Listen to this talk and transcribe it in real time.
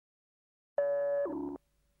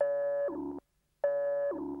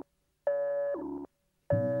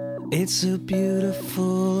It's a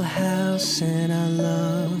beautiful house and I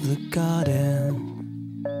love the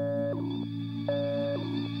garden,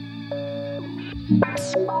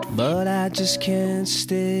 but I just can't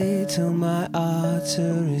stay till my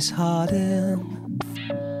arteries harden.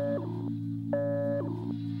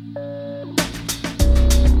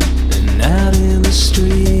 And out in the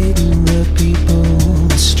street and the people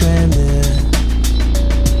are stranded.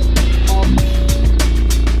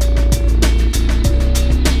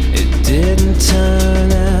 Didn't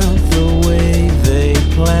turn out the way they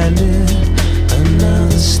planned it.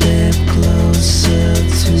 Another step closer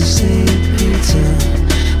to St. Peter.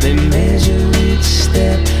 They measure each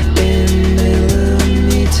step in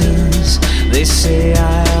millimeters. They say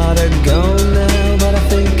I ought to go now, but I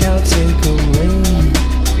think I'll take a rain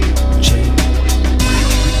check.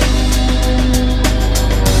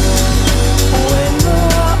 When the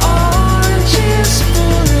orange is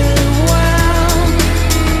fully wound,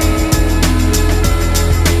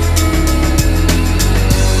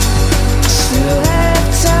 still have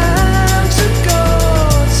time to go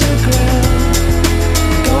to ground.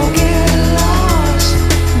 Go get lost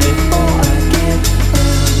before I get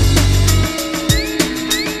found.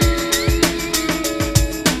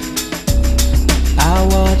 I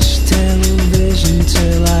watched television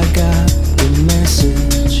till I got the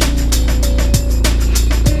message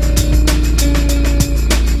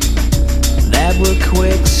that we're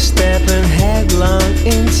quick stepping headlong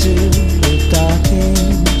into the dark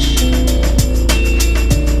age.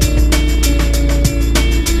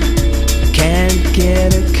 Can't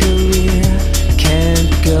get a career, can't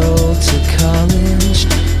go to college.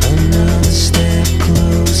 Another step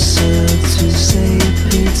closer to St.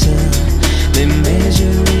 Peter. They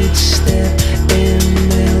measure each step in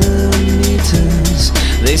millimeters.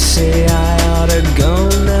 They say I ought to go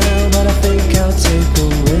now, but I think I'll take a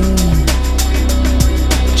rain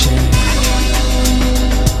check.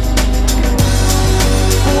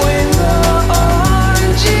 When the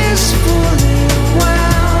orange is fully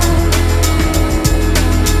wound,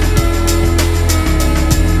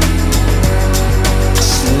 I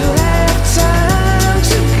still have time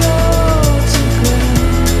to go to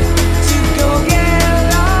ground, to go get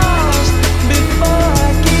lost before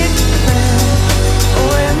I get found.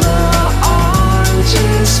 When the orange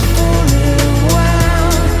is fully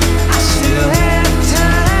wound, I still have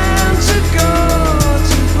time to go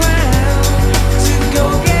to ground, to go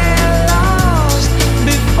get lost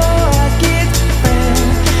before I get found.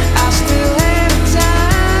 I still have time.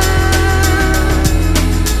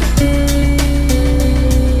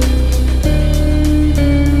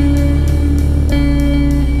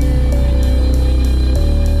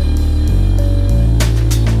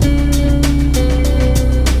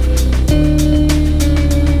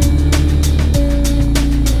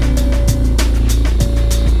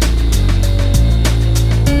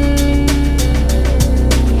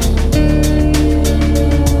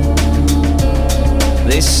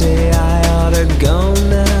 They say I ought to go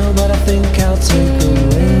now,